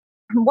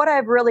what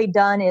I've really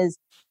done is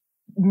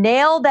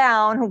nail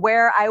down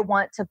where I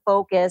want to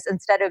focus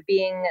instead of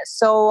being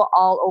so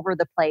all over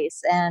the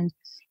place. And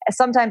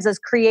sometimes, as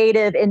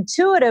creative,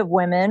 intuitive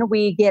women,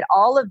 we get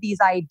all of these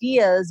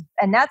ideas,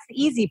 and that's the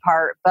easy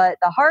part. But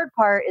the hard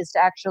part is to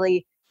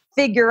actually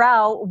figure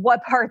out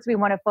what parts we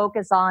want to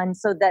focus on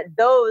so that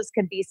those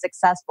can be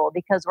successful,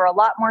 because we're a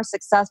lot more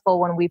successful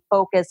when we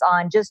focus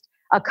on just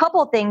a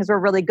couple things we're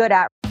really good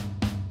at.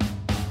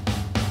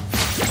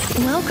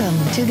 Welcome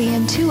to the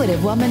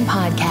Intuitive Woman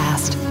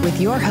Podcast with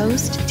your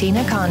host,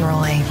 Tina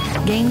Conroy.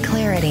 Gain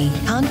clarity,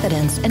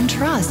 confidence, and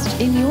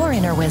trust in your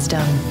inner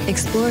wisdom.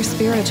 Explore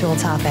spiritual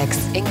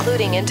topics,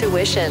 including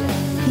intuition,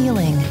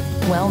 healing,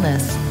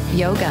 wellness,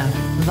 yoga,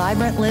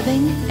 vibrant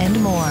living,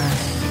 and more.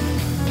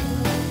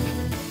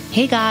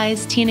 Hey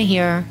guys, Tina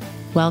here.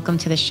 Welcome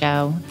to the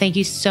show. Thank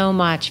you so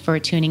much for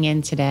tuning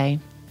in today.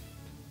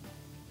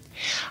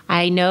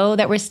 I know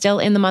that we're still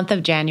in the month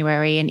of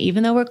January, and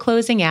even though we're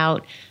closing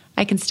out,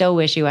 I can still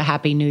wish you a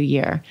happy new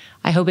year.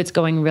 I hope it's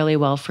going really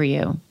well for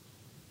you.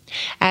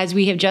 As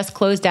we have just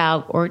closed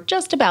out, or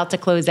just about to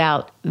close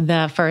out,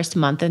 the first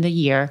month of the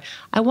year,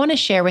 I want to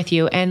share with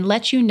you and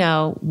let you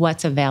know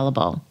what's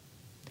available.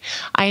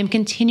 I am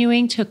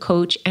continuing to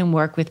coach and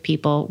work with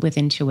people with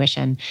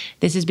intuition.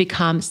 This has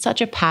become such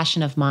a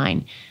passion of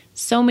mine.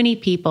 So many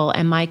people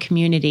in my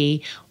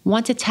community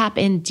want to tap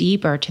in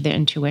deeper to their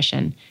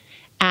intuition.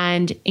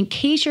 And in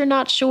case you're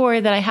not sure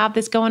that I have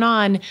this going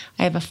on,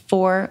 I have a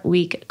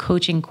 4-week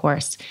coaching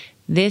course.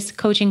 This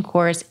coaching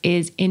course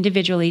is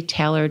individually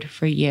tailored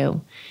for you.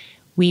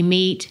 We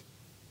meet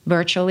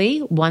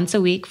virtually once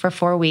a week for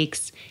 4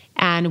 weeks,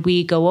 and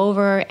we go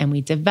over and we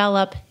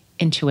develop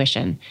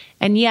intuition.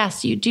 And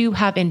yes, you do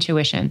have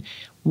intuition.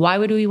 Why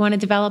would we want to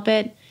develop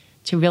it?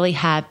 To really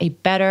have a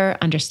better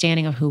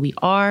understanding of who we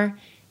are,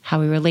 how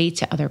we relate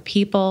to other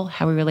people,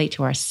 how we relate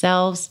to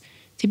ourselves,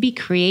 to be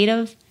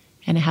creative,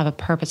 and have a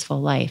purposeful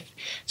life.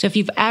 So if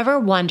you've ever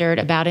wondered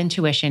about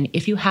intuition,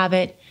 if you have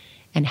it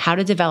and how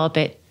to develop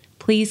it,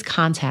 please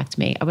contact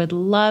me. I would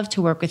love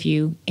to work with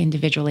you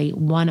individually,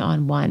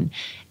 one-on-one.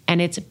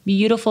 And it's a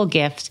beautiful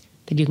gift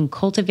that you can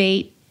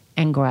cultivate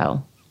and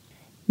grow.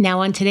 Now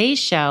on today's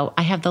show,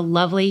 I have the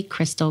lovely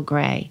Crystal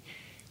Gray.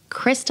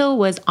 Crystal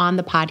was on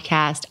the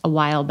podcast a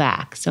while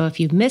back. So if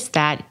you've missed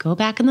that, go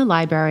back in the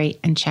library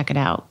and check it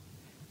out.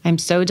 I'm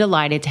so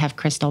delighted to have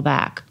Crystal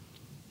back.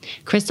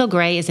 Crystal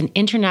Gray is an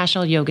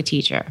international yoga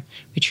teacher,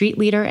 retreat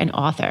leader, and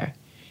author.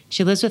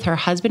 She lives with her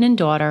husband and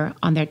daughter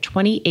on their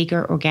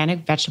 20-acre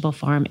organic vegetable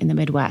farm in the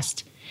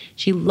Midwest.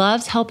 She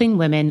loves helping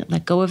women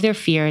let go of their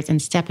fears and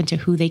step into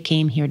who they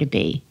came here to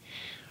be.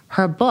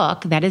 Her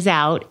book that is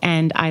out,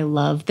 and I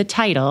love the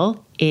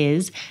title,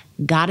 is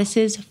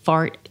Goddesses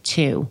Fart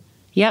Too.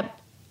 Yep,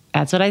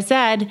 that's what I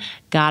said,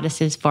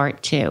 Goddesses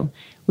Fart Too.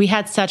 We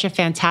had such a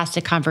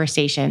fantastic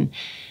conversation.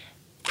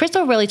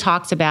 Crystal really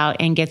talks about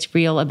and gets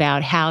real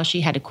about how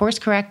she had to course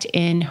correct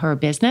in her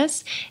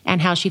business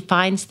and how she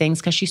finds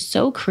things because she's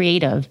so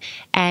creative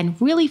and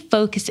really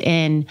focus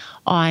in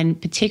on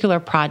particular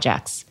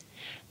projects.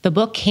 The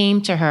book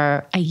came to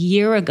her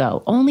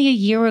only a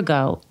year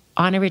ago,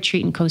 on a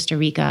retreat in Costa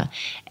Rica,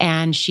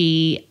 and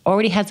she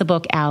already has the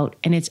book out,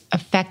 and it's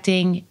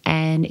affecting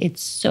and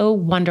it's so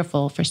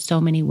wonderful for so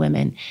many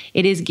women.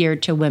 It is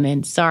geared to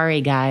women. Sorry,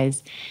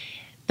 guys.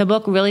 The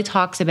book really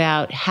talks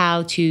about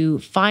how to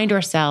find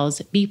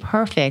ourselves, be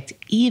perfect,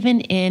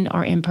 even in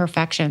our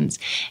imperfections.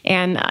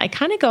 And I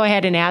kind of go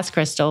ahead and ask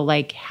Crystal,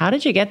 how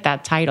did you get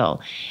that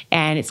title?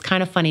 And it's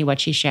kind of funny what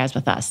she shares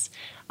with us.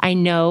 I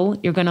know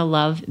you're going to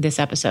love this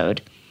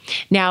episode.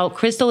 Now,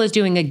 Crystal is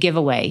doing a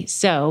giveaway,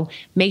 so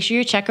make sure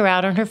you check her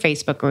out on her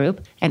Facebook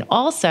group and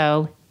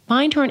also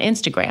find her on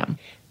Instagram,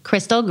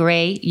 Crystal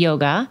Gray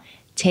Yoga.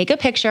 Take a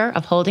picture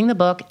of holding the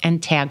book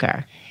and tag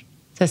her.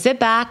 So sit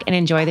back and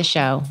enjoy the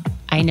show.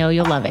 I know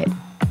you'll love it.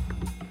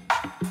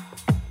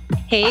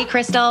 Hey,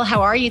 Crystal,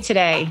 how are you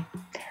today?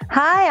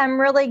 Hi, I'm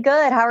really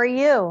good. How are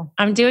you?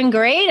 I'm doing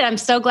great. I'm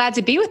so glad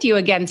to be with you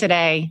again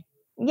today.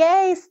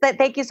 Yay.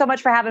 Thank you so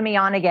much for having me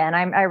on again.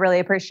 I really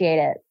appreciate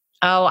it.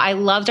 Oh, I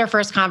loved our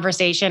first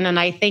conversation. And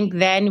I think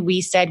then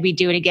we said we'd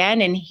do it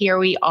again. And here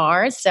we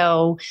are.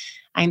 So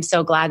I'm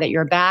so glad that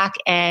you're back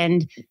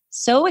and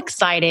so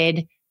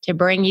excited to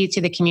bring you to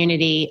the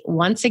community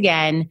once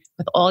again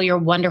with all your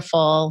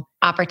wonderful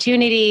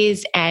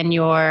opportunities and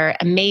your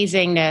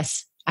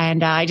amazingness.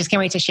 And I just can't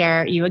wait to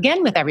share you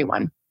again with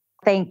everyone.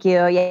 Thank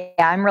you. Yeah,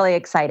 I'm really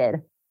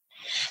excited.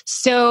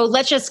 So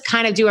let's just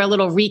kind of do a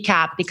little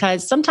recap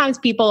because sometimes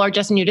people are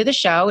just new to the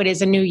show. It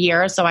is a new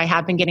year, so I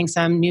have been getting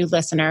some new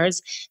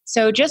listeners.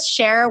 So just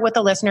share with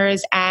the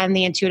listeners and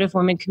the Intuitive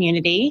Woman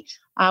community,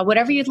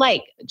 whatever you'd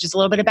like, just a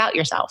little bit about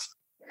yourself.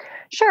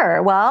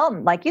 Sure. Well,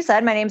 like you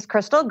said, my name's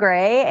Crystal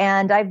Gray,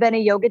 and I've been a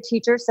yoga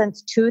teacher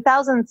since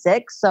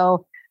 2006.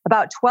 So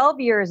about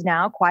 12 years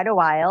now, quite a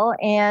while.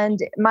 And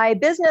my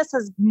business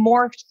has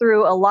morphed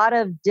through a lot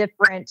of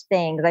different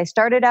things. I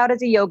started out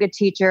as a yoga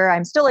teacher.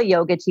 I'm still a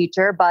yoga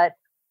teacher, but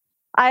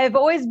I've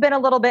always been a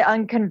little bit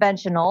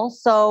unconventional.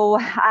 So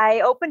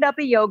I opened up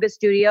a yoga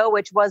studio,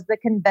 which was the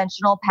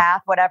conventional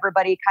path, what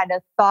everybody kind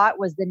of thought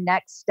was the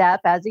next step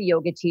as a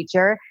yoga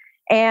teacher.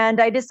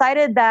 And I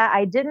decided that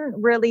I didn't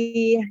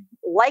really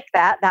like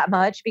that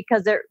much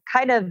because it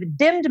kind of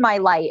dimmed my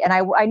light. And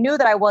I knew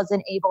that I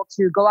wasn't able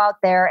to go out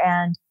there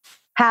and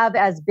have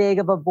as big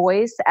of a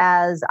voice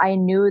as I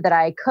knew that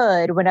I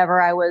could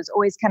whenever I was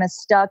always kind of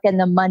stuck in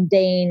the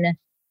mundane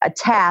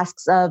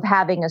tasks of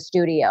having a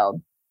studio.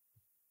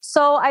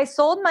 So I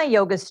sold my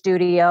yoga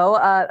studio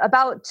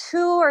about 2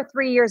 or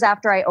 3 years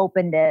after I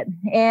opened it.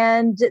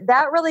 And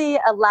that really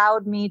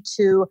allowed me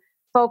to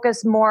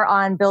focus more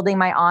on building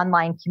my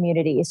online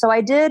community. So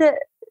I did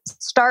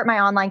start my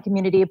online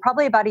community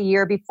probably about a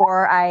year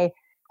before I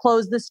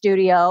closed the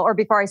studio or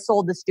before I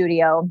sold the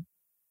studio,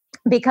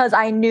 because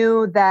I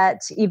knew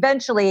that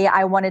eventually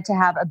I wanted to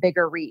have a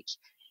bigger reach.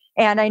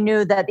 And I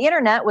knew that the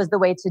internet was the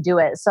way to do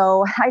it.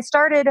 So I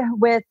started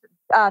with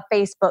a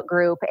Facebook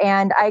group,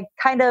 and I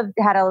kind of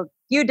had a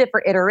few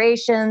different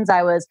iterations.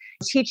 I was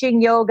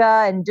teaching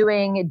yoga and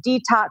doing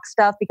detox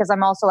stuff because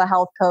I'm also a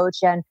health coach.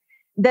 And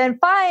then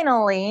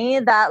finally,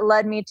 that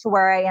led me to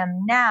where I am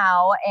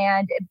now.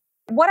 And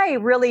what I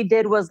really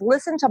did was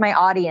listen to my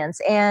audience.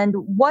 And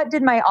what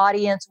did my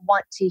audience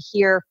want to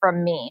hear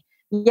from me?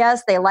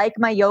 Yes, they like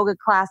my yoga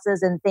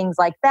classes and things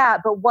like that.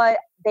 But what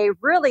they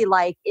really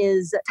like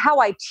is how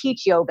I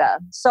teach yoga.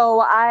 So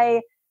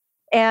I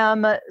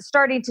am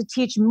starting to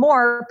teach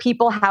more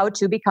people how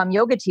to become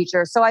yoga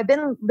teachers. So I've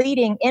been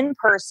leading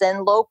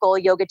in-person local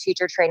yoga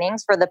teacher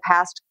trainings for the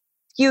past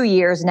few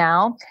years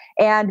now.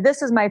 And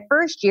this is my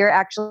first year.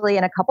 Actually,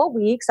 in a couple of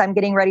weeks, I'm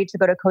getting ready to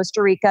go to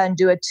Costa Rica and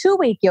do a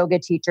 2-week yoga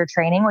teacher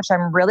training, which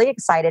I'm really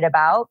excited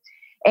about.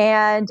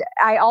 And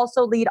I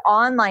also lead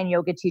online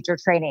yoga teacher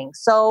training.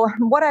 So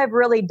what I've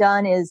really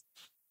done is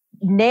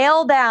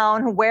nail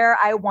down where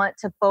I want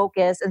to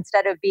focus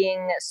instead of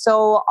being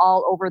so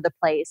all over the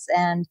place.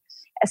 And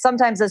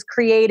sometimes as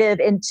creative,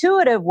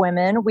 intuitive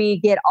women, we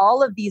get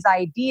all of these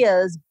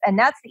ideas, and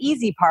that's the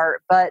easy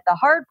part. But the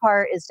hard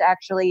part is to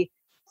actually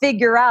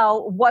figure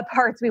out what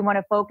parts we want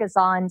to focus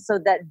on so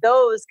that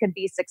those can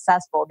be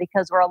successful,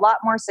 because we're a lot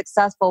more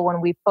successful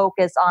when we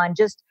focus on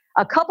just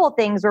a couple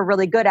things we're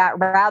really good at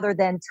rather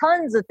than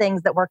tons of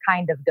things that we're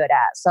kind of good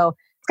at. So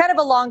it's kind of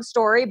a long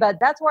story, but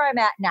that's where I'm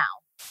at now.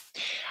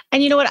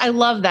 And you know what? I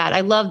love that.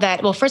 I love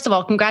that. Well, first of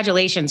all,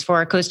 congratulations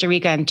for Costa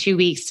Rica and 2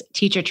 weeks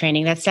teacher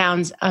training. That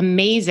sounds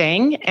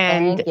amazing.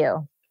 And thank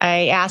you.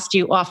 I asked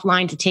you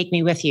offline to take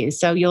me with you.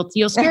 So you'll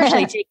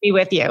spiritually take me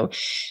with you.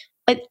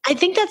 But I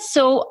think that's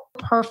so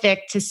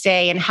perfect to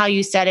say and how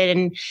you said it.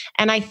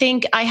 And I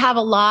think I have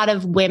a lot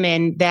of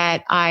women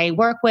that I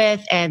work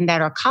with and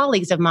that are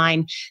colleagues of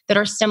mine that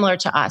are similar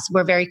to us.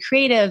 We're very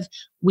creative.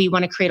 We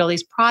want to create all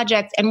these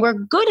projects and we're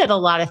good at a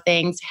lot of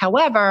things.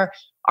 However,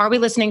 are we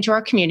listening to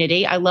our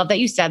community? I love that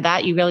you said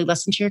that. You really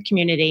listened to your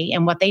community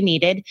and what they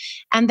needed.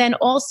 And then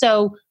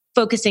also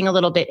focusing a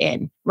little bit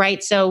in,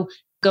 right? So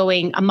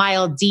going a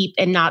mile deep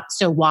and not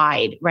so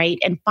wide, right?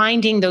 And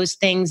finding those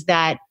things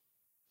that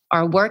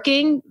are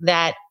working,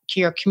 that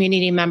your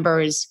community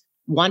members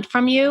want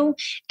from you,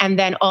 and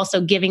then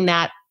also giving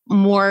that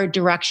more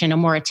direction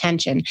and more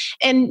attention.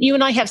 And you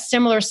and I have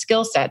similar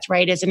skill sets,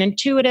 right? As an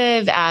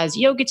intuitive, as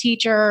yoga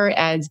teacher,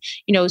 as,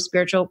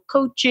 spiritual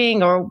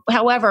coaching, or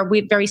however,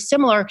 we're very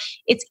similar.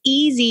 It's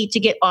easy to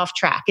get off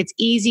track. It's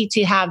easy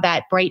to have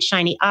that bright,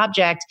 shiny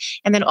object.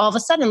 And then all of a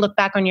sudden look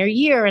back on your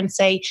year and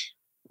say,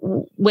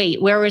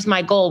 wait, where was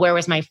my goal? Where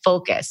was my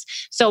focus?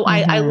 So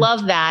I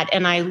love that.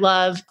 And I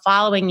love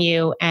following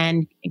you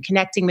and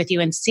connecting with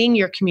you and seeing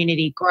your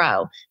community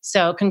grow.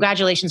 So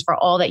congratulations for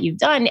all that you've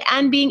done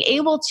and being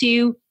able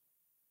to,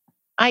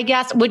 I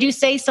guess, would you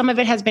say some of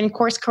it has been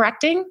course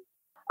correcting?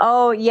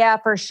 Oh, yeah,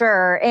 for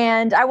sure.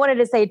 And I wanted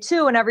to say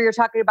too, whenever you're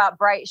talking about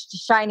bright,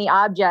 shiny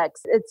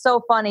objects, it's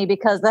so funny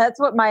because that's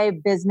what my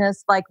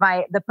business, like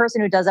the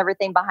person who does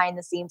everything behind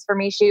the scenes for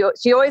me, she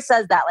always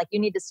says that, like, you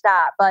need to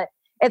stop. But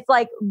it's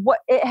like what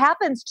it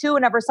happens too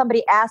whenever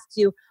somebody asks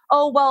you,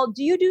 oh, well,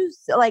 do you do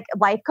like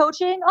life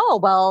coaching? Oh,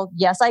 well,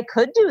 yes, I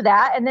could do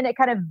that. And then it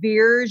kind of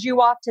veers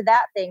you off to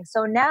that thing.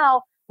 So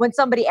now when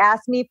somebody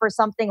asks me for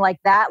something like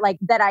that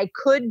I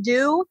could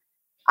do,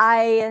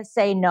 I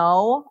say,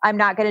 no, I'm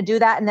not going to do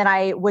that. And then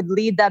I would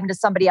lead them to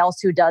somebody else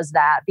who does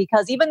that,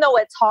 because even though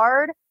it's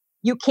hard,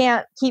 you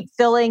can't keep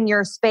filling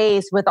your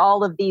space with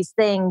all of these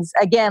things,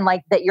 again,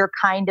 like that you're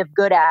kind of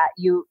good at.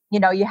 You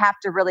have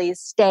to really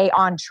stay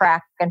on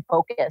track and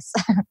focus.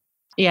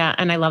 Yeah.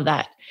 And I love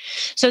that.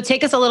 So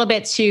take us a little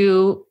bit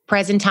to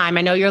present time.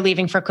 I know you're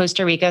leaving for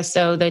Costa Rica.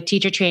 So the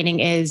teacher training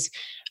is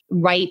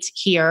right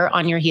here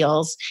on your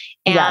heels.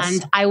 And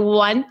yes. I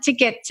want to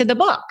get to the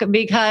book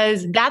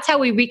because that's how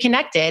we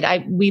reconnected.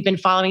 We've been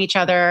following each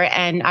other,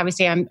 and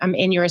obviously I'm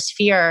in your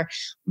sphere,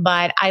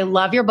 but I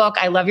love your book.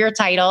 I love your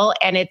title,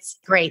 and it's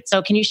great.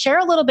 So can you share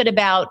a little bit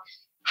about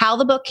how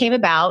the book came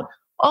about?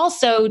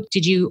 Also,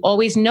 did you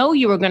always know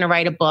you were going to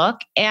write a book,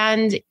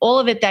 and all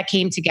of it that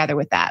came together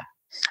with that?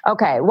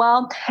 Okay.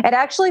 Well, it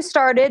actually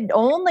started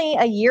only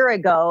a year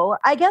ago.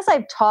 I guess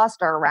I've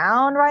tossed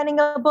around writing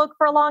a book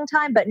for a long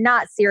time, but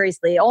not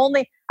seriously.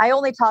 I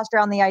only tossed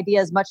around the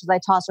idea as much as I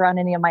toss around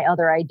any of my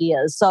other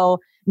ideas. So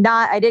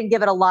I didn't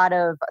give it a lot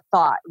of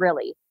thought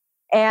really.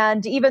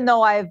 And even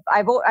though I've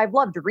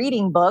loved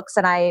reading books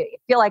and I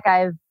feel like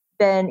I've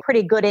been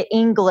pretty good at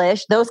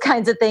English, those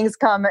kinds of things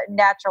come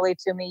naturally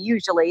to me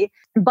usually.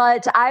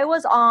 But I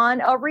was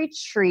on a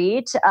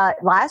retreat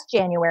last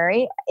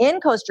January in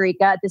Costa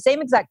Rica at the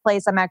same exact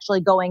place I'm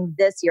actually going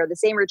this year, the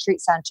same retreat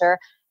center.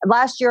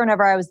 Last year,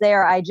 whenever I was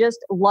there, I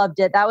just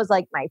loved it. That was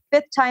like my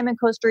 5th time in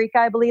Costa Rica,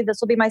 I believe.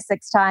 This will be my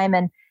 6th time.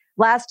 And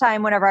last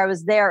time, whenever I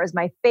was there, it was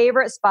my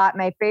favorite spot,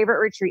 my favorite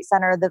retreat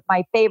center,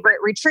 my favorite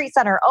retreat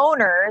center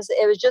owners.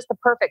 It was just the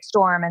perfect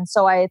storm. And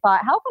so I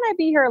thought, how can I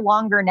be here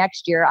longer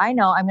next year? I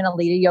know I'm going to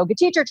lead a yoga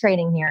teacher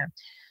training here.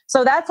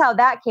 So that's how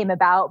that came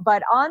about.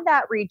 But on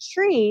that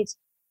retreat,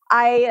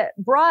 I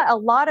brought a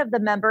lot of the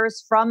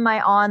members from my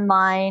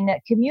online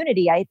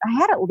community. I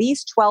had at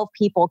least 12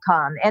 people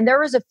come, and there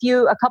was a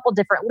couple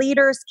different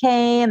leaders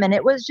came, and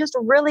it was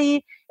a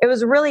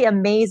really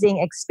amazing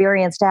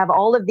experience to have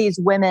all of these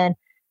women.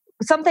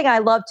 Something I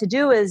love to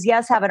do is,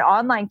 yes, have an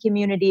online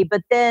community,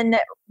 but then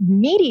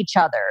meet each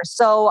other.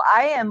 So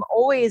I am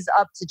always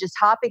up to just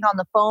hopping on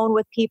the phone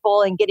with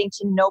people and getting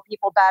to know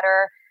people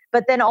better,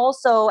 but then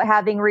also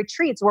having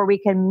retreats where we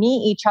can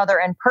meet each other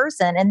in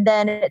person and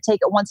then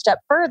take it one step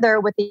further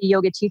with the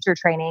yoga teacher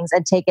trainings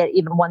and take it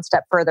even one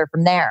step further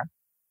from there.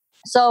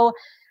 So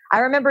I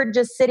remember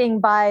just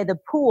sitting by the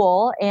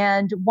pool,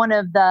 and one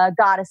of the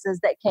goddesses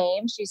that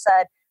came, she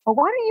said, well,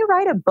 why don't you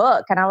write a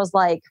book? And I was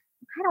like,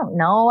 I don't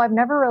know. I've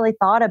never really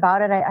thought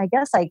about it. I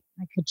guess I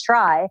could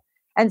try.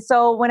 And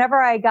so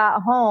whenever I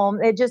got home,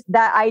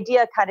 that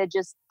idea kind of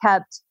just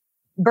kept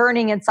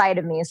burning inside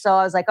of me. So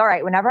I was like, all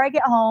right, whenever I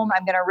get home,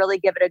 I'm going to really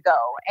give it a go.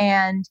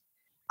 And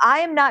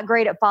I am not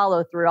great at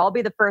follow through. I'll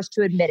be the first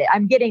to admit it.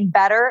 I'm getting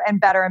better and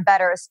better and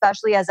better,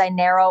 especially as I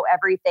narrow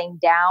everything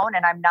down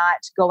and I'm not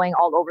going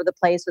all over the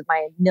place with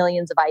my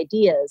millions of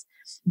ideas.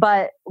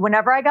 But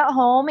whenever I got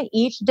home,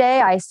 each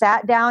day I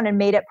sat down and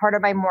made it part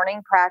of my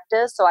morning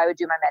practice. So I would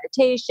do my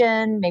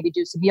meditation, maybe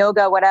do some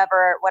yoga,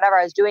 whatever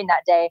I was doing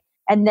that day.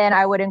 And then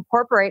I would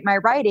incorporate my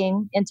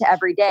writing into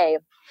every day.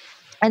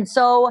 And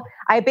so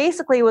I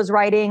basically was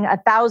writing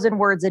 1,000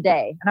 words a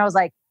day. And I was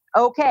like,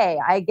 okay,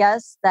 I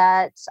guess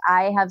that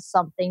I have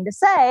something to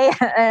say.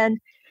 And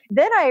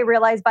then I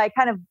realized by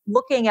kind of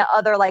looking at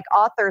other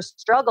authors'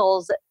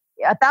 struggles,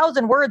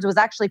 1,000 words was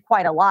actually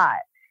quite a lot.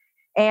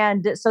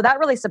 And so that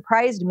really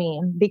surprised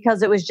me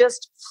because it was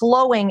just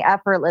flowing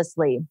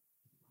effortlessly.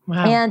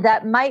 Wow. And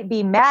that might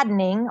be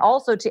maddening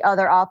also to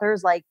other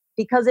authors,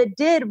 because it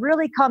did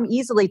really come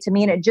easily to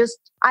me. And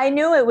I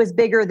knew it was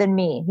bigger than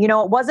me.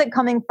 It wasn't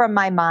coming from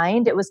my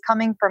mind. It was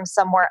coming from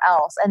somewhere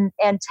else.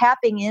 And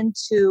tapping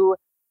into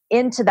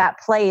that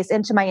place,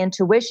 into my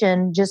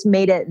intuition, just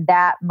made it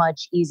that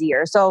much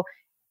easier. So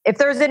if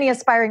there's any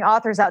aspiring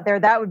authors out there,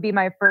 that would be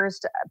my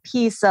first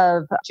piece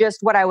of just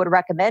what I would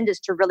recommend, is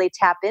to really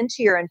tap into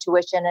your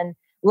intuition and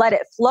let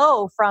it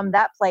flow from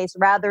that place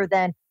rather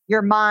than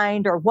your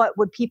mind or what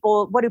do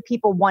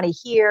people want to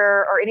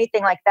hear or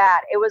anything like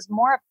that. It was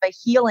more of a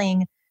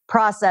healing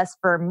process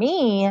for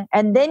me.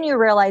 And then you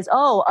realize,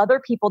 oh, other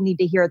people need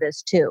to hear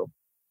this too.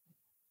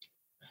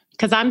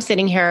 Because I'm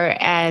sitting here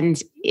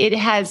and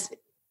it's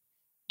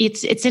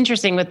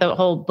interesting with the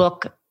whole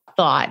book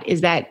thought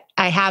is that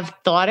I have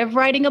thought of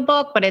writing a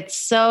book, but it's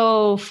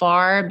so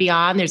far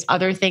beyond. There's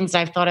other things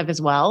I've thought of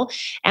as well.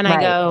 And right.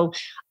 I go,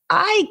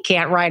 I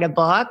can't write a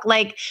book.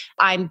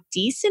 I'm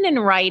decent in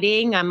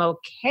writing. I'm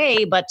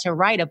okay, but to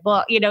write a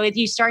book,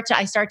 I start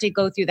to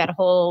go through that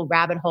whole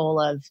rabbit hole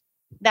of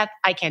that.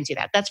 I can't do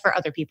that. That's for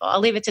other people.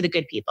 I'll leave it to the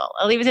good people.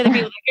 I'll leave it to the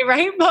people that can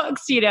write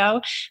books.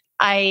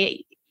 I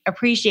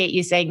appreciate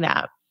you saying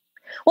that.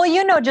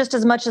 Well, just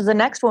as much as the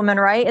next woman,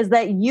 right, is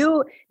that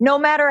no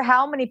matter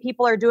how many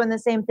people are doing the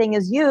same thing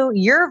as you,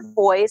 your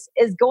voice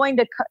is going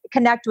to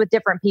connect with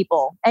different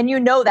people. And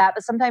that,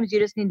 but sometimes you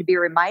just need to be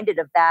reminded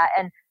of that.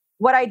 And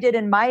what I did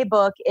in my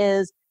book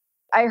is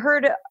I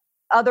heard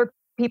other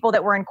people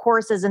that were in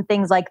courses and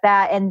things like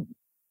that. And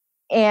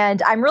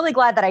I'm really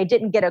glad that I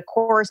didn't get a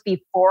course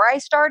before I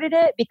started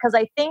it, because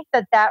I think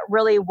that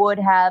really would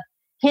have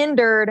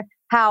hindered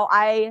how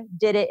I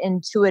did it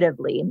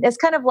intuitively. It's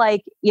kind of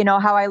like,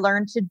 how I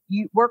learned to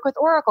work with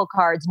oracle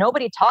cards.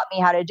 Nobody taught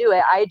me how to do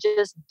it. I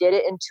just did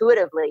it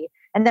intuitively.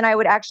 And then I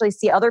would actually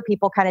see other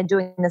people kind of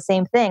doing the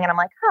same thing. And I'm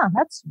like,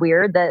 that's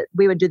weird that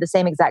we would do the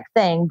same exact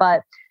thing.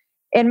 But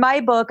in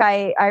my book,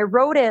 I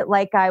wrote it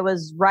like I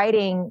was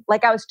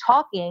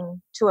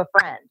talking to a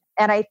friend.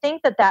 And I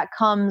think that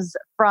comes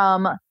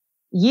from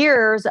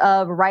years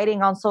of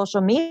writing on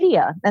social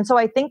media. And so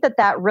I think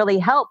that really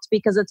helped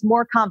because it's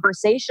more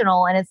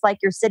conversational and it's like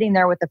you're sitting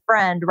there with a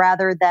friend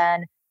rather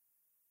than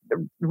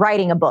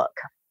writing a book.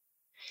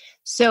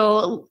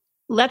 So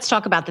let's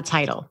talk about the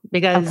title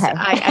because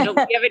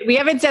okay. we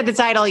haven't said the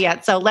title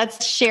yet. So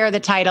let's share the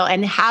title.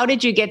 And how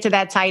did you get to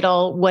that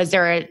title? Was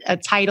there a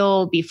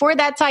title before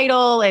that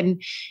title?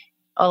 And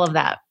all of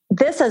that?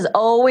 This has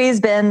always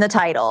been the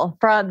title.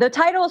 The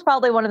title was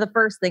probably one of the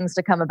first things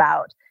to come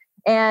about.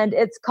 And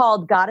it's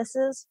called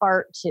Goddesses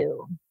Fart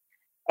Too.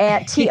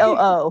 And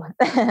TOO.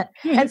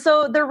 And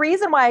so the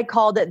reason why I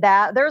called it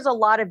that, there's a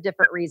lot of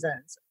different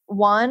reasons.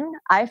 One,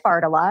 I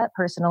fart a lot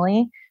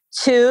personally.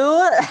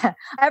 Two,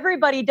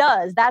 everybody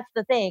does. That's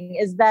the thing,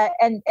 is that,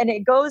 and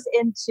it goes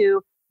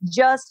into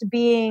just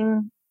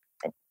being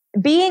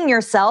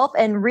yourself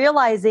and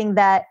realizing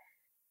that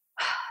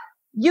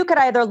you could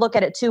either look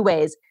at it two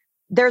ways.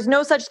 There's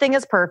no such thing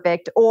as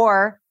perfect,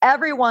 or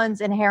everyone's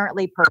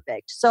inherently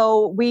perfect.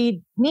 So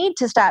we need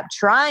to stop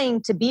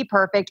trying to be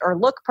perfect or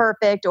look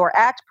perfect or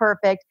act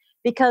perfect,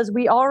 because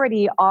we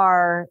already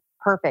are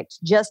perfect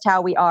just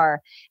how we are.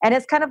 And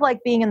it's kind of like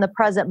being in the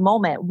present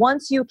moment.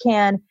 Once you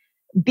can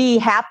be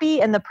happy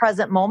in the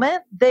present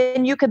moment,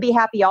 then you can be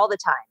happy all the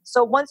time.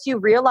 So once you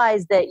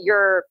realize that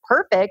you're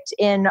perfect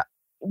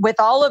with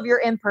all of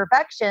your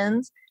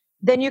imperfections,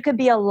 then you can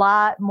be a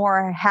lot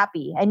more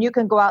happy, and you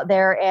can go out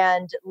there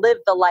and live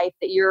the life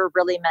that you're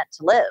really meant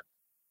to live.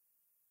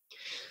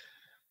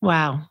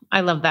 Wow. I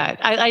love that.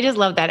 I just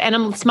love that. And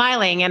I'm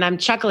smiling and I'm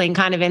chuckling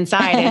kind of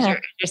inside as you're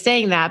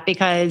saying that,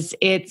 because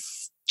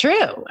it's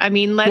true. I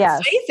mean,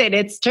 let's face it,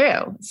 it's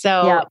true.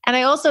 So, and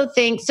I also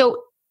think,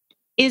 so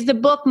is the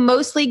book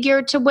mostly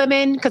geared to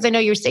women? Because I know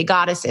you say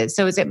goddesses.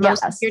 So is it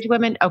mostly geared to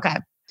women? Okay.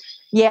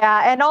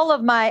 Yeah. And all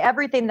of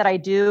everything that I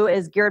do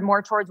is geared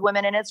more towards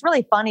women. And it's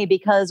really funny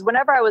because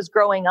whenever I was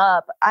growing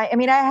up, I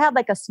had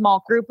like a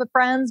small group of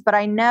friends, but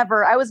I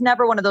was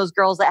never one of those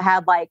girls that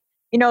had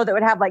that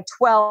would have like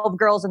 12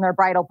 girls in their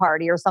bridal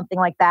party or something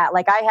like that.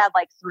 Like I had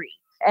like 3,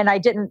 and I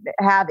didn't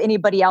have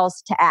anybody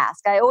else to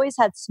ask. I always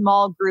had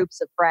small groups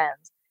of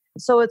friends.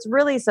 So it's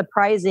really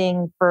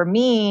surprising for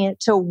me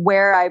to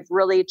where I've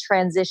really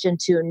transitioned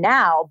to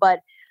now. But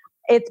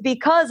it's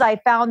because I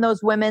found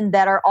those women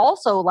that are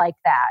also like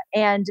that,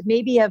 and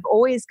maybe have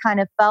always kind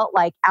of felt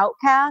like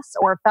outcasts,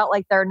 or felt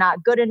like they're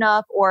not good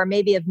enough, or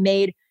maybe have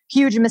made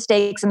huge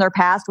mistakes in their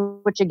past,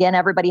 which again,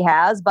 everybody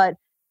has. But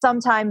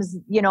sometimes,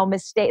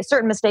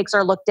 certain mistakes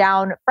are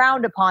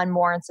frowned upon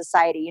more in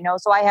society,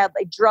 So I had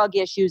like drug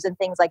issues and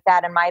things like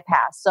that in my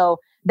past. So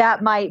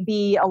that might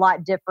be a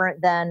lot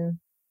different than,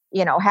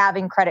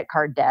 having credit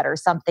card debt or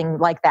something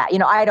like that.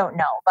 I don't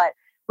know, but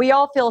we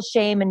all feel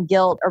shame and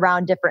guilt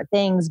around different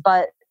things.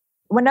 But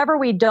whenever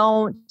we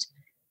don't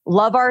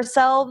love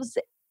ourselves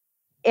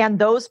and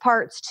those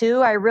parts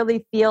too, I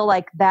really feel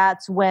like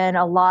that's when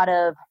a lot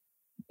of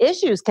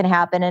issues can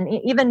happen. And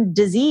even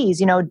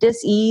disease,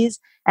 dis-ease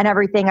and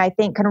everything, I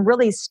think can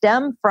really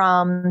stem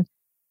from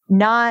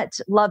not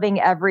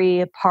loving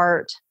every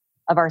part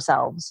of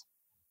ourselves.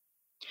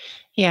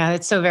 Yeah,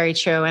 that's so very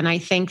true. And I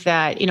think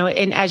that,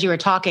 and as you were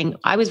talking,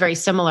 I was very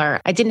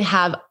similar. I didn't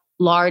have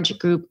large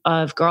group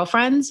of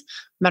girlfriends.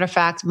 Matter of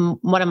fact,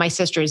 one of my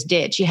sisters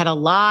did. She had a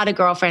lot of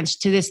girlfriends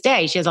to this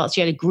day. She had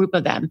a group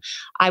of them.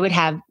 I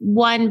have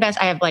one best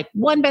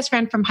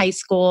friend from high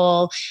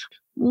school,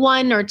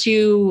 1 or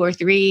 2 or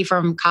 3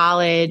 from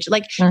college.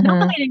 Not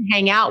that I didn't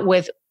hang out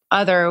with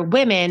other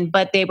women,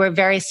 but they were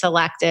very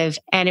selective,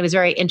 and it was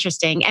very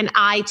interesting. And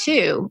I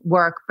too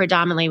work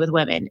predominantly with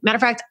women. Matter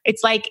of fact,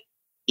 it's like,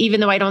 even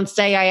though I don't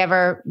say I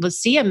ever will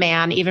see a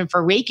man, even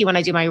for Reiki, when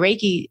I do my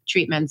Reiki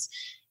treatments,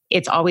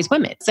 it's always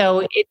women.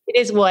 So it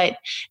is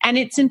and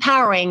it's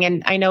empowering.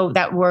 And I know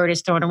that word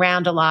is thrown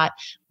around a lot,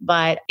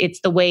 but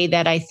it's the way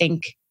that I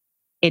think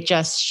it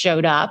just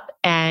showed up.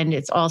 And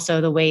it's also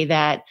the way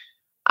that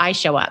I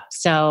show up.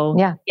 So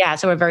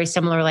so we're very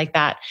similar like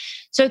that.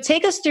 So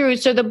take us through.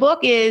 So the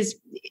book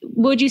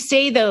would you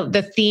say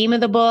the theme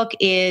of the book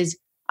is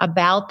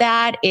about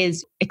that,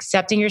 is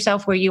accepting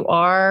yourself where you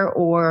are,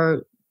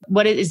 or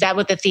is that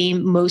what the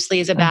theme mostly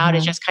is about?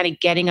 Is just kind of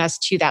getting us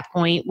to that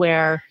point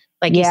where,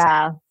 like you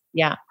said,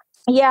 Yeah.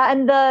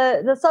 And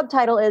the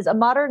subtitle is A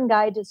Modern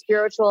Guide to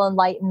Spiritual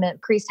Enlightenment,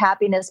 Increased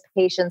Happiness,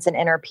 Patience, and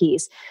Inner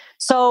Peace.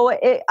 So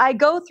I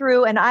go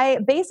through,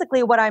 and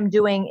basically what I'm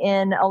doing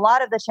in a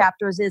lot of the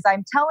chapters is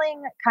I'm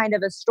telling kind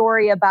of a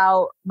story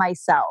about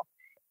myself.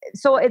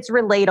 So it's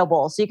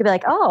relatable. So you can be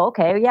like, oh,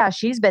 okay, yeah,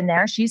 she's been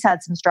there. She's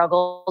had some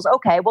struggles.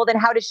 Okay, well then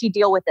how did she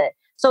deal with it?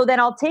 So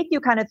then I'll take you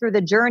kind of through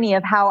the journey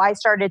of how I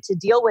started to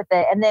deal with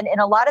it. And then in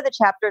a lot of the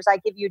chapters, I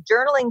give you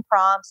journaling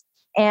prompts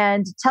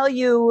and tell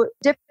you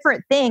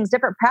different things,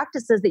 different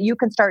practices that you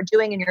can start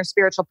doing in your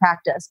spiritual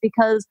practice,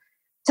 because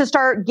to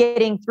start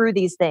getting through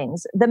these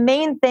things. The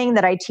main thing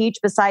that I teach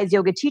besides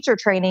yoga teacher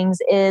trainings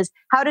is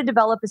how to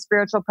develop a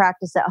spiritual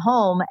practice at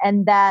home,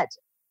 and that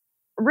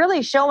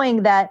really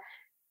showing that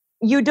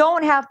you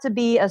don't have to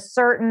be a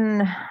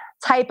certain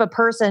type of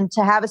person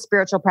to have a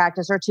spiritual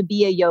practice or to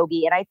be a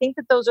yogi. And I think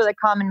that those are the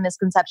common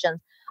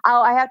misconceptions.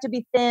 I have to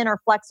be thin or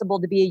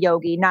flexible to be a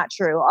yogi. Not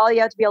true. All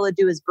you have to be able to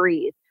do is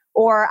breathe.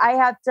 Or I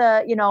have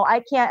to,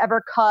 I can't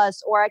ever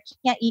cuss, or I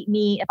can't eat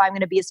meat if I'm going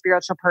to be a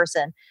spiritual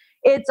person.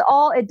 It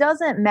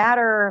doesn't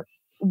matter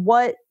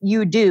what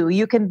you do.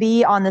 You can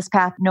be on this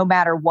path no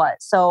matter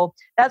what. So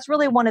that's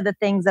really one of the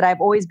things that I've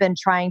always been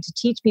trying to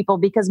teach people,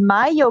 because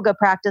my yoga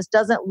practice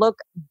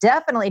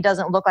definitely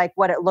doesn't look like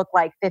what it looked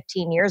like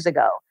 15 years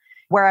ago,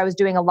 where I was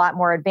doing a lot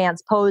more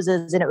advanced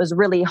poses and it was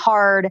really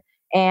hard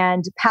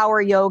and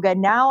power yoga.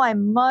 Now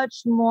I'm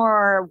much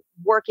more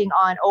working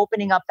on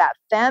opening up that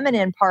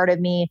feminine part of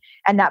me,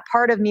 and that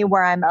part of me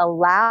where I'm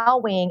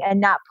allowing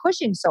and not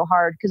pushing so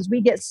hard, because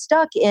we get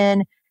stuck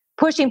in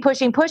pushing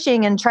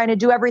and trying to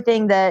do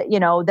everything that,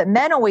 that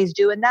men always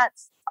do. And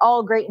that's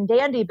all great and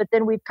dandy. But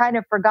then we've kind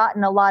of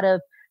forgotten a lot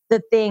of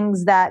the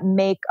things that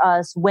make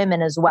us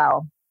women as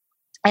well.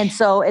 And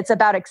so it's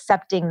about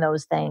accepting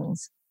those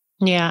things.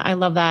 Yeah, I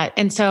love that.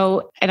 And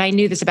I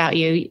knew this about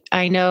you.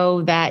 I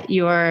know that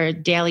your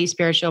daily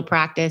spiritual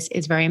practice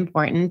is very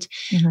important.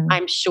 Mm-hmm.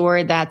 I'm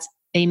sure that's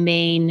a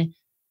main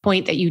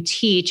point that you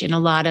teach in a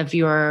lot of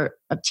your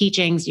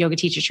teachings, yoga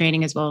teacher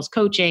training, as well as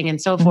coaching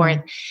and so forth.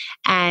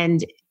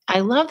 And I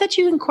love that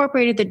you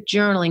incorporated the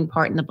journaling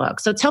part in the book.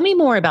 So tell me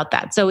more about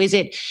that. So is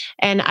it,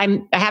 and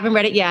I haven't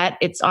read it yet,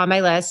 it's on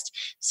my list.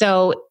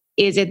 So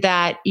is it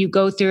that you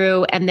go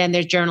through and then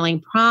there's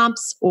journaling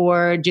prompts,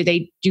 or do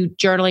they do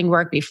journaling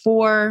work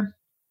before?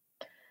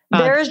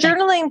 There's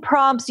journaling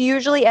prompts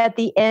usually at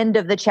the end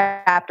of the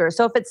chapter.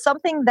 So if it's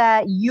something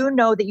that you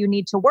know that you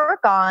need to work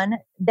on,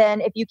 then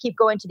if you keep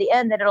going to the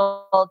end, then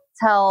it'll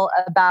tell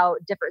about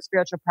different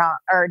spiritual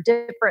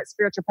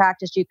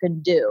practice you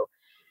can do.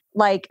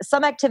 Like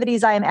some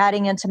activities I am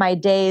adding into my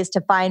days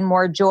to find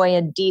more joy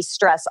and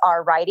de-stress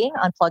are writing,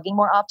 unplugging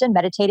more often,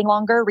 meditating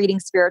longer,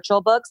 reading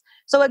spiritual books.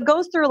 So it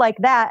goes through like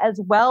that,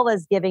 as well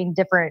as giving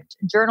different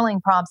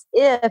journaling prompts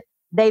if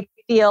they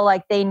feel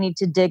like they need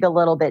to dig a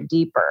little bit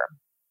deeper.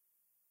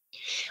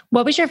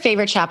 What was your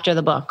favorite chapter of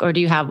the book, or do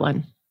you have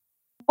one?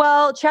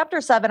 Well,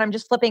 chapter 7, I'm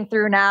just flipping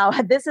through now.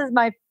 This is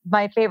my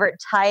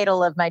favorite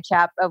title of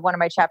one of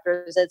my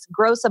chapters. It's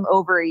Grow Some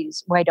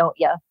Ovaries. Why don't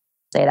you?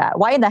 Say that.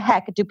 Why in the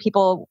heck do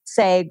people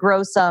say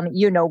grow some,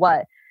 you know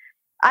what?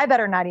 I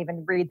better not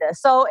even read this.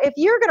 So if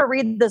you're going to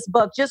read this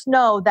book, just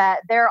know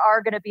that there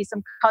are going to be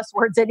some cuss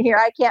words in here.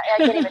 I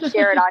can't even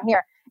share it on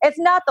here. It's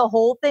not the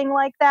whole thing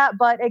like that.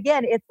 But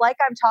again, it's like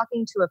I'm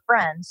talking to a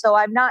friend. So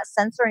I'm not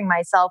censoring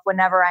myself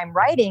whenever I'm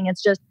writing.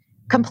 It's just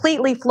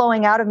completely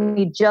flowing out of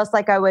me, just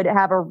like I would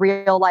have a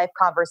real life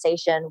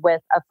conversation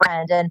with a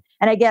friend.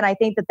 And again, I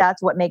think that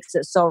that's what makes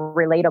it so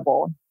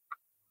relatable.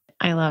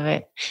 I love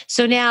it.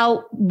 So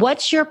now,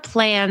 what's your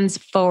plans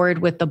forward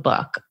with the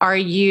book?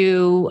 I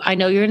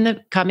know you're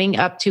coming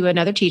up to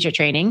another teacher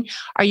training.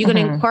 Are you going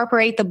to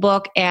incorporate the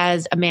book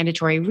as a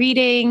mandatory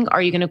reading?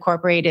 Are you going to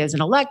incorporate it as an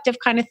elective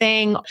kind of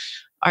thing?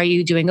 Are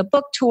you doing a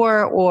book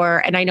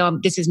tour? And I know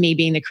this is me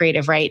being the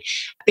creative, right?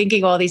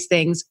 Thinking all these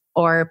things,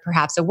 or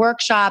perhaps a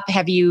workshop.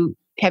 Have you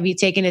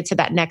taken it to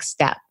that next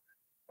step?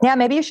 Yeah,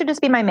 maybe you should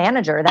just be my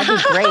manager. That'd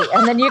be great.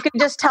 And then you can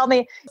just tell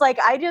me, like,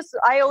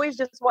 I always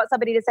just want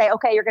somebody to say,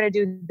 okay, you're going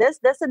to do this,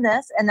 this, and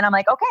this. And then I'm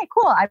like, okay,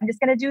 cool. I'm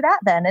just going to do that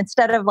then,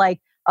 instead of like,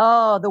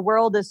 oh, the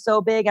world is so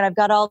big and I've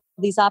got all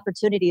these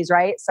opportunities,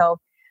 right? So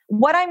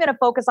what I'm going to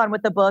focus on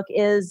with the book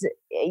is,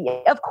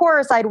 of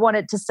course, I'd want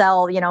it to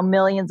sell,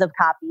 millions of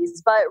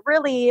copies, but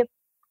really,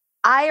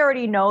 I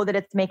already know that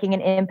it's making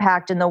an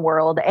impact in the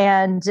world.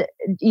 And,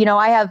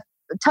 I have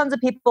tons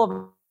of people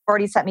have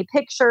already sent me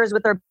pictures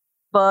with their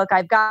book.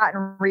 I've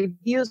gotten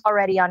reviews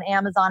already on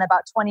Amazon,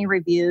 about 20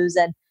 reviews.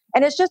 And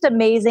it's just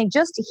amazing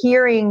just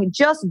hearing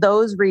just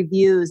those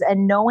reviews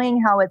and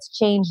knowing how it's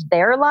changed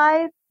their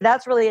life.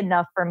 That's really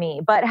enough for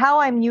me. But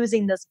how I'm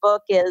using this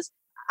book is,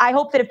 I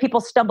hope that if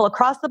people stumble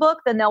across the book,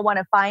 then they'll want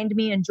to find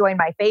me and join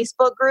my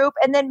Facebook group.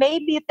 And then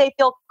maybe if they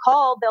feel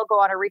called, they'll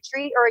go on a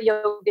retreat or a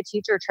yoga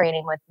teacher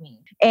training with me.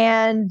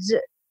 And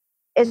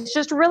it's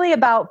just really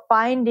about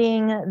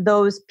finding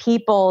those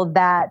people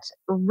that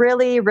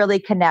really, really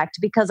connect.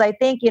 Because I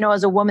think,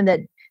 as a woman that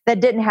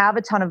didn't have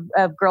a ton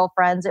of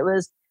girlfriends,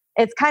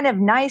 it's kind of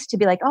nice to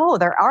be like, oh,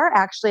 there are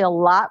actually a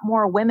lot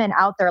more women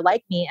out there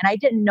like me. And I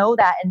didn't know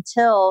that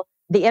until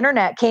the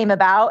internet came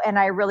about, and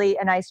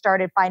I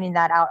started finding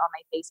that out on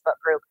my Facebook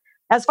group.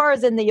 As far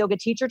as in the yoga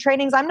teacher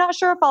trainings, I'm not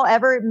sure if I'll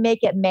ever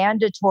make it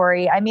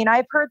mandatory. I mean,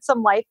 I've heard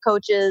some life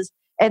coaches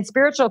and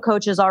spiritual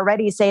coaches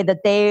already say that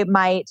they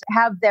might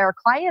have their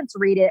clients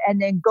read it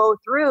and then go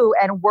through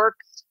and work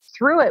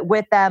through it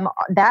with them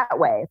that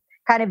way,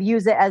 kind of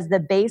use it as the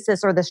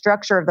basis or the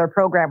structure of their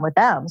program with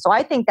them. So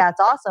I think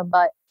that's awesome,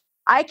 but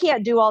I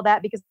can't do all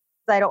that because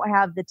I don't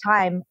have the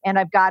time, and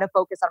I've got to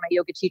focus on my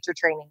yoga teacher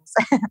trainings.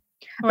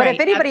 But if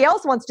anybody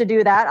else wants to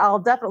do that, I'll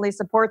definitely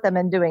support them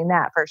in doing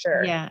that for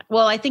sure. Yeah.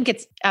 Well, I think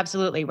it's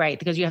absolutely right,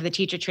 because you have the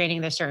teacher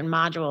training, there's certain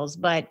modules,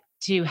 but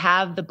to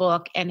have the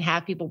book and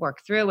have people work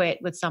through it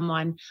with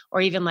someone,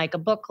 or even like a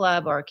book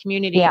club or a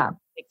community, like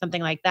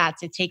something like that,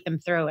 to take them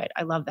through it.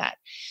 I love that.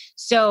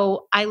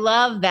 So I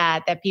love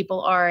that people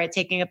are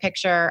taking a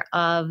picture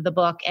of the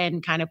book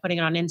and kind of putting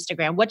it on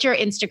Instagram. What's your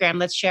Instagram?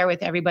 Let's share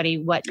with everybody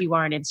what you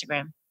are on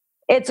Instagram.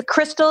 It's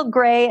Crystal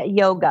Gray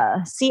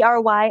Yoga,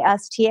 CrystalGray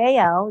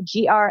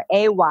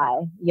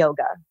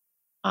Yoga.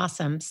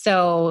 Awesome.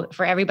 So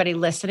for everybody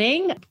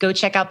listening, go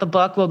check out the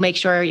book. We'll make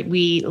sure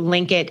we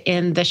link it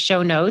in the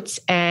show notes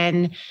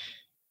and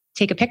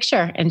take a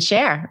picture and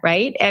share,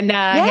 right? And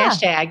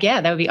hashtag,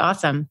 that would be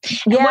awesome.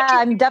 Yeah,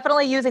 I'm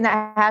definitely using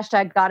that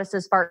hashtag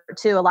Goddesses Fart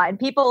too a lot. And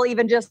people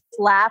even just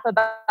laugh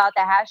about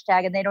the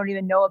hashtag and they don't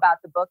even know about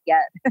the book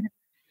yet.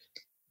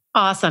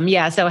 Awesome.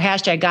 Yeah. So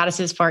hashtag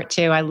Goddesses Fart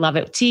too. I love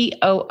it.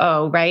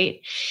 TOO,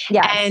 right?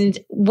 Yes. And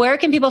where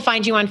can people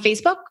find you on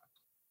Facebook?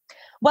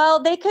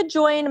 Well, they could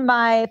join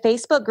my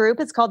Facebook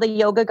group. It's called the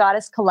Yoga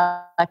Goddess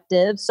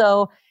Collective.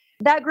 So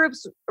that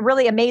group's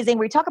really amazing.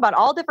 We talk about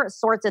all different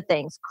sorts of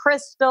things: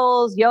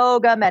 crystals,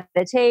 yoga,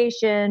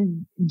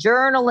 meditation,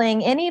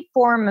 journaling, any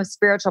form of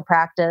spiritual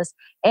practice.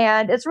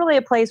 And it's really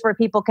a place where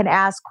people can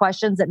ask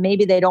questions that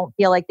maybe they don't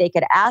feel like they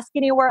could ask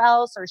anywhere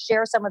else, or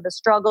share some of the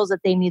struggles that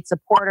they need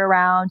support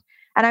around.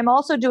 And I'm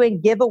also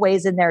doing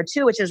giveaways in there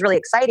too, which is really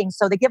exciting.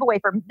 So the giveaway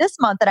for this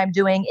month that I'm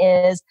doing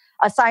is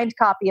a signed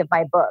copy of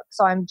my book.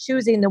 So I'm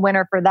choosing the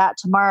winner for that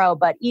tomorrow,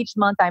 but each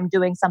month I'm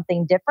doing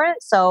something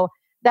different. So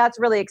that's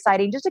really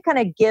exciting, just to kind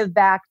of give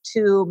back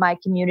to my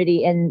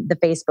community in the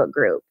Facebook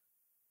group.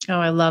 Oh,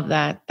 I love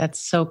that. That's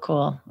so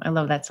cool. I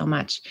love that so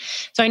much.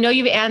 So I know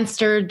you've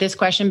answered this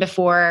question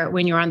before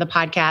when you were on the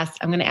podcast.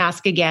 I'm going to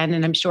ask again,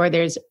 and I'm sure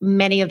there's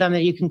many of them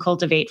that you can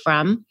cultivate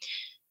from.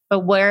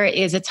 But where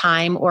is a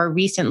time or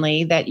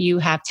recently that you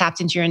have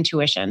tapped into your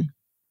intuition?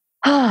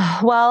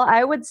 Well,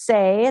 I would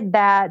say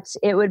that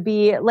it would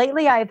be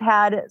lately. I've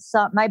had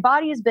my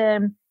body's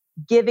been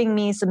giving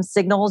me some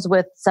signals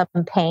with some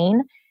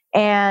pain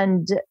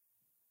and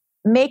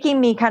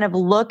making me kind of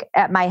look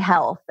at my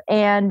health.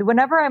 And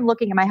whenever I'm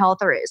looking at my health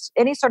or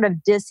any sort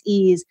of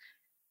dis-ease,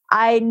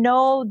 I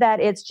know that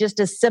it's just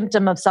a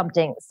symptom of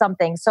something.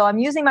 So I'm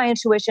using my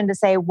intuition to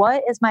say,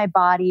 what is my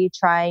body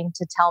trying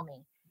to tell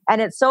me? And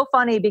it's so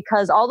funny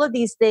because all of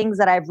these things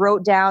that I've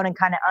wrote down and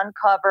kind of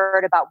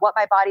uncovered about what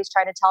my body's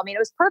trying to tell me, and it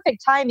was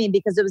perfect timing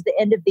because it was the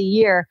end of the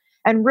year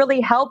and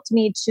really helped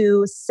me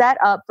to set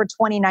up for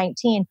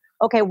 2019.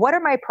 Okay, what are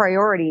my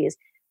priorities?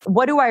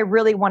 What do I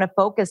really want to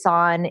focus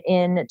on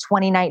in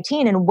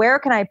 2019? And where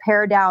can I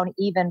pare down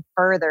even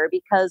further?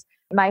 Because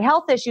my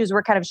health issues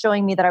were kind of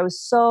showing me that I was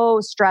so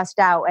stressed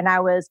out and I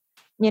was,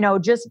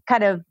 just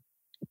kind of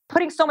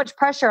putting so much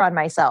pressure on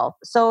myself.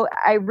 So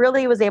I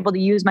really was able to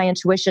use my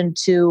intuition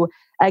to,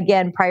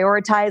 again,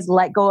 prioritize,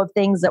 let go of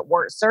things that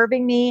weren't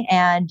serving me,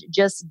 and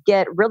just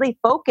get really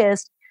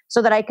focused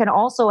so that I can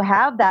also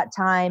have that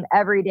time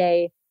every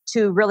day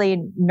to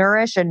really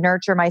nourish and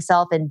nurture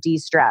myself and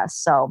de-stress.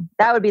 So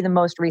that would be the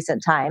most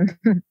recent time.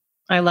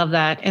 I love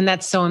that. And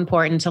that's so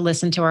important to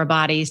listen to our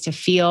bodies, to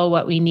feel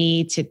what we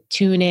need, to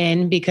tune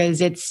in,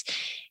 because it's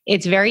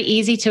very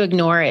easy to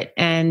ignore it.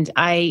 And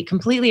I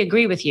completely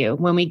agree with you.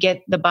 When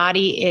the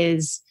body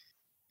is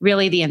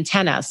really the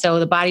antenna. So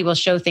the body will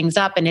show things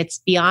up and it's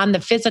beyond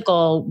the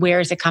physical. Where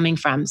is it coming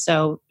from?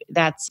 So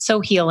that's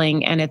so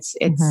healing. And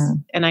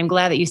and I'm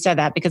glad that you said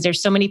that, because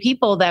there's so many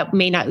people that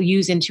may not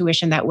use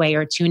intuition that way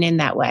or tune in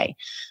that way.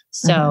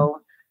 So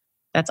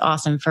that's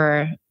awesome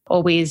for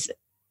always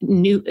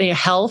new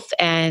health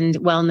and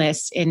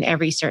wellness in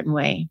every certain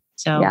way.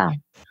 So,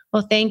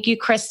 well, thank you,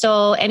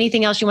 Crystal.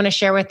 Anything else you want to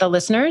share with the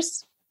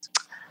listeners?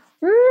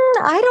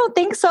 I don't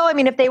think so. I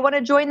mean, if they want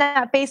to join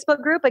that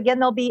Facebook group, again,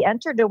 they'll be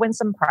entered to win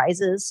some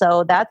prizes.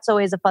 So that's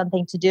always a fun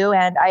thing to do.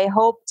 And I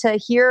hope to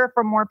hear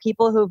from more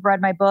people who've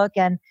read my book.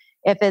 And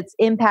if it's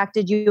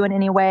impacted you in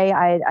any way,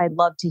 I'd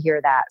love to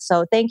hear that.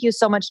 So thank you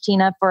so much,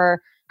 Tina,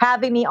 for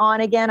having me on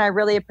again. I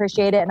really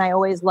appreciate it. And I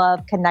always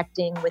love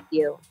connecting with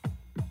you.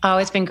 Oh,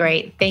 it's been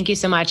great. Thank you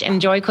so much.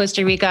 Enjoy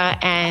Costa Rica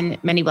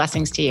and many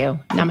blessings to you.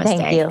 Namaste.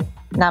 Thank you.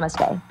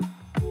 Namaste.